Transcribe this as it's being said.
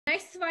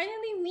Nice to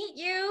finally meet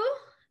you.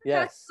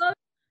 Yes, Hello.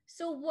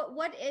 So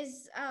what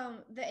is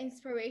the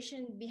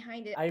inspiration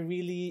behind it? I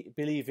really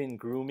believe in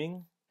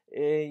grooming.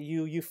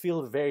 You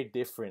feel very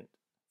different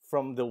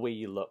from the way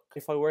you look.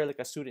 If I wear like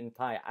a suit and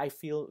tie, I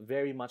feel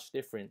very much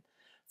different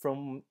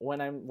from when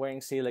I'm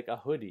wearing, say, like a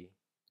hoodie.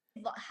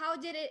 How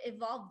did it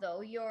evolve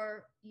though?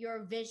 Your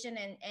vision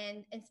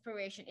and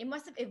inspiration. It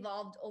must have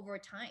evolved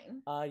over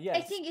time. I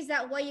Yes, think is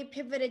that why you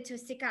pivoted to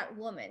Sikat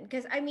Woman?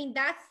 Because I mean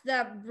that's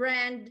the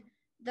brand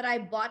that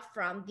I bought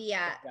from the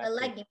exactly.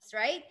 leggings,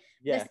 right?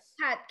 The Yes.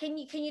 Sikat. Can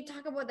you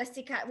talk about the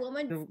Sikat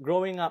Woman?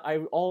 Growing up,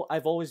 I've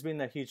always been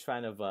a huge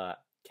fan of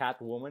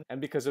Catwoman, and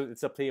because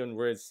it's a play on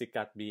words,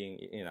 sikat being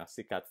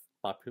sikat,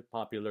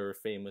 popular,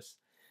 famous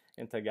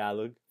in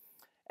Tagalog.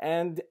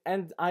 And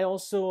I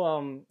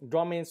also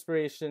draw my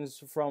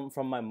inspirations from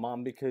my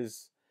mom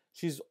because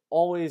she's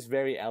always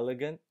very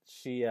elegant.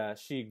 She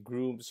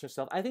grooms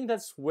herself. I think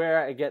that's where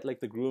I get like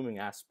the grooming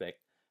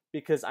aspect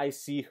because I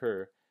see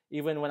her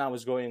even when I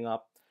was growing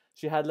up.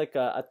 She had like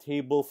a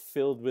table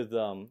filled with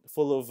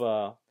full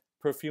of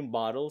perfume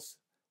bottles,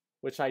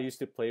 which I used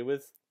to play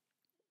with,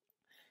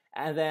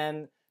 and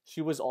then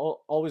she was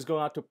always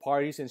going out to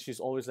parties, and she's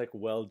always like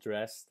well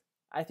dressed.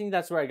 I think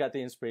that's where I got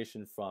the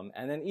inspiration from.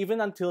 And then even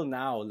until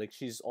now, like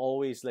she's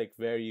always like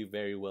very,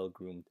 very well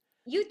groomed.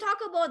 You talk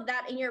about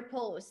that in your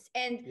post,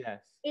 and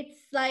Yes, it's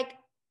like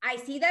I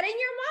see that in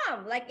your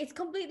mom. Like it's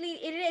completely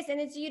it is, and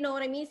it's, you know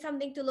what I mean,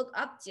 something to look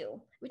up to,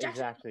 which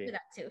actually I do exactly.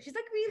 that too. She's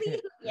like,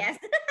 really? Yes.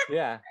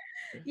 Yeah,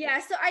 Yeah,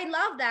 so I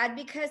love that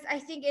because I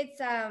think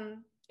it's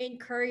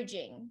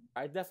encouraging.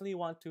 I definitely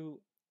want to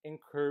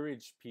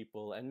encourage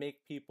people and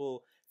make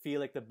people feel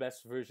like the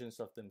best versions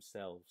of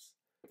themselves.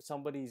 If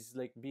somebody's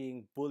like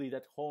being bullied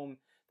at home,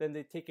 then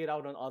they take it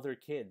out on other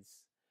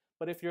kids.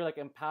 But if you're like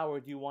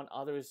empowered, you want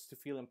others to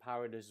feel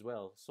empowered as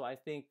well. So I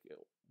think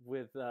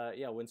with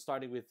when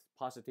starting with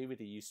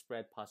positivity, you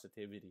spread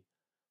positivity.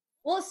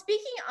 Well,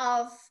 speaking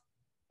of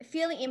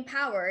feeling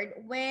empowered,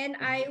 when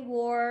Mhm. I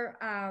wore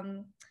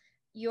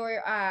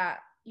your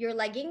your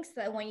leggings,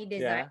 the one you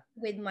designed Yeah,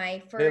 with my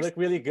they first. look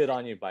really good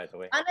on you, by the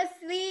way.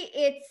 Honestly,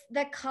 it's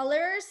the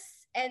colors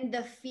and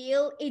the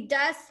feel. It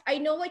does. I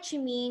know what you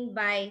mean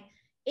by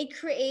it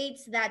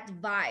creates that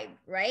vibe,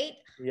 right?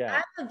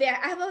 Yeah.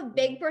 I have a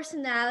big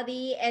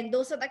personality, and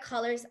those are the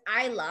colors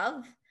I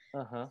love.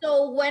 Uh huh.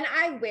 So when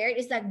I wear it,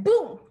 it's like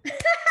boom.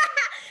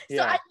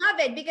 So I Yeah. love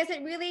it because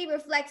it really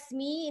reflects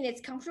me and it's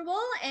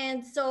comfortable.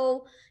 And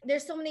so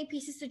there's so many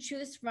pieces to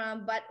choose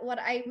from. But what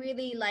I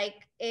really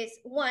like is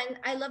one,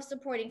 I love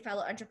supporting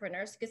fellow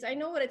entrepreneurs because I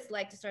know what it's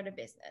like to start a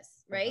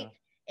business, Uh right? huh.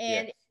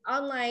 Yes. And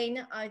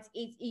online,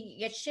 it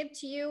gets shipped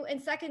to you.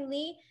 And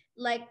secondly,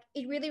 like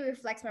it really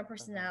reflects my Uh huh.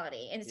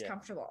 personality and it's Yes.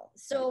 comfortable.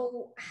 Yes.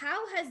 So,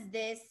 how has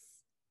this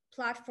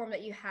platform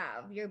that you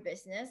have, your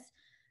business,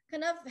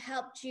 kind of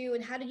helped you,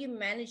 and how did you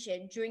manage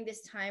it during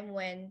this time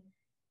when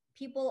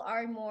people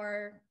are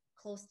more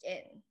closed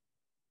in?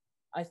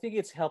 I think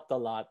it's helped a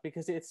lot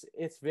because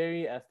it's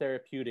very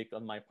therapeutic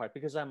on my part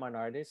because I'm an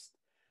artist.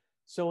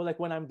 So like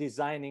when I'm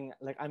designing,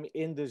 like I'm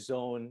in the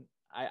zone.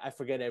 I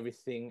forget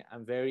everything.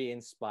 I'm very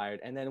inspired.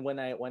 And then when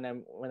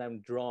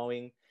I'm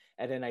drawing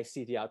and then I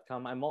see the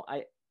outcome,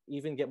 I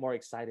even get more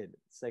excited.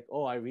 It's like,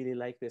 oh, I really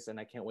like this and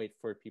I can't wait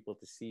for people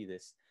to see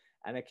this.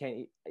 And I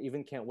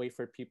can't wait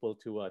for people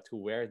to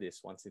wear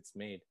this once it's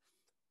made.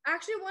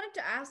 Actually, I wanted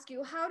to ask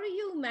you, how do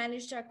you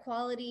manage that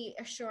quality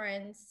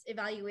assurance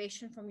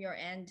evaluation from your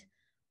end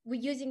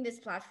with using this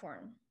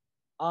platform?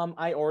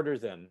 I order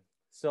them.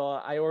 So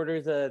I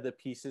order the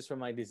pieces for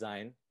my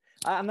design.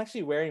 I'm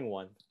actually wearing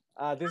one.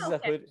 This is Oh, a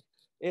okay. hood.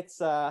 It's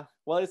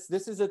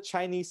this is a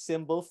Chinese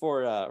symbol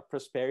for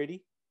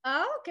prosperity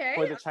Oh, okay.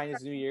 for the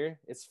Chinese New Year.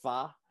 It's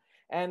Fa,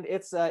 and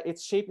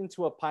it's shaped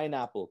into a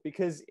pineapple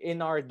because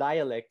in our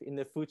dialect, in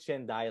the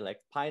Fujian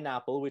dialect,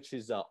 pineapple, which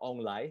is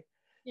Onglai,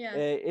 Yeah.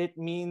 it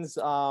means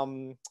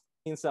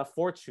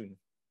fortune,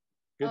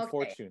 good Okay.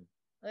 fortune.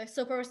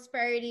 So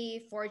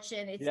prosperity,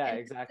 fortune, Yeah, and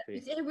exactly.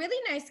 it's a really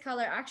nice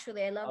color.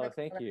 Actually, I love Oh, the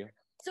thank color. you.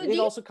 So, do It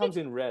also comes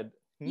in red.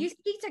 Hmm? you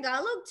speak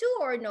Tagalog too,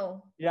 or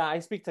no? Yeah, I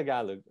speak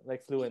Tagalog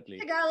like You speak fluently.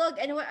 Tagalog,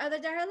 and what other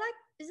dialect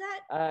is that?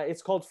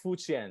 It's called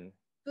Fujian.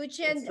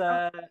 Fujian.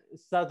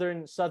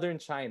 It's southern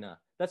China.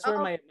 That's where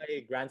Oh, my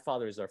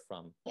grandfathers are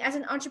from. as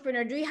an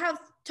entrepreneur, do you have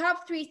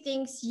top three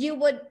things you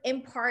would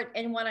impart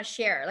and want to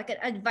share, like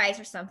an advice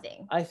or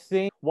something? I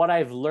think what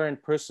I've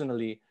learned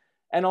personally,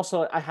 and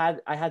also I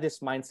had this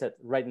mindset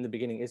right in the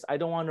beginning is I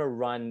don't want to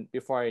run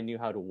before I knew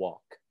how to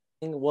walk.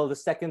 And, well, the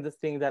second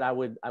thing that I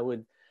would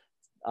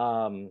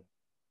um,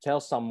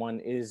 tell someone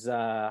is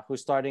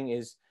who's starting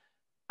is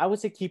I would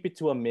say keep it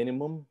to a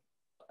minimum.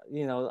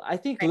 I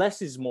think Right.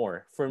 less is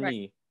more for Right.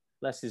 me.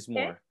 Less is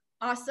Okay. more.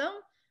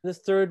 Awesome. The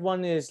third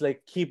one is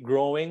like keep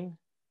growing.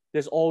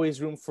 There's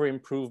always room for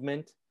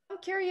improvement. I'm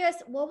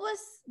curious, what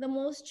was the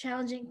most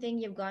challenging thing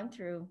you've gone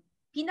through?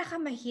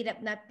 Pinakamahirap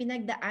na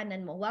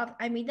pinagdaanan mo. Wow,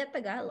 I made that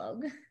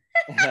Tagalog.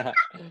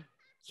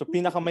 So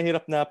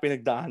pinakamahirap na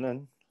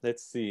pinagdaanan.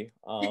 Let's see.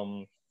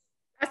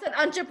 As an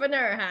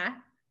entrepreneur, huh?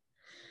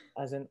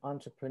 As an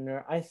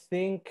entrepreneur, I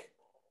think.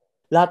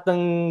 lahat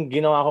ng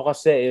ginawa ko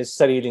kasi is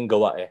sariling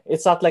gawa eh.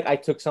 It's not like I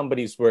took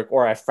somebody's work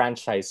or I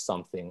franchised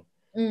something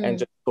and Mm.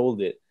 just sold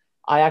it.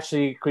 I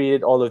actually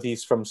created all of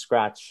these from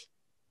scratch.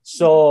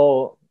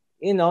 So,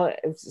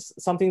 it's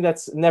something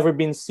that's never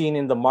been seen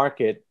in the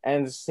market.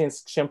 And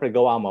since syempre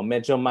gawa mo,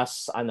 medyo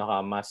mas,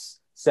 mas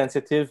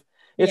sensitive.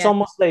 It's Yeah.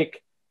 almost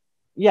like,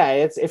 yeah,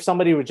 it's if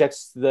somebody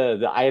rejects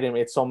the item,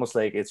 it's almost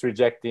like it's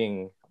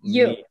rejecting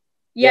You, me.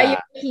 yeah, you're Yeah,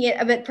 making it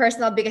a bit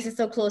personal because it's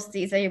so close to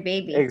you, so your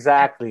baby. Yeah.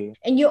 exactly.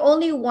 And you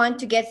only want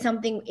to get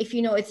something if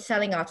you know it's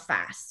selling out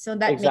fast. So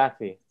that makes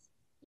Exactly.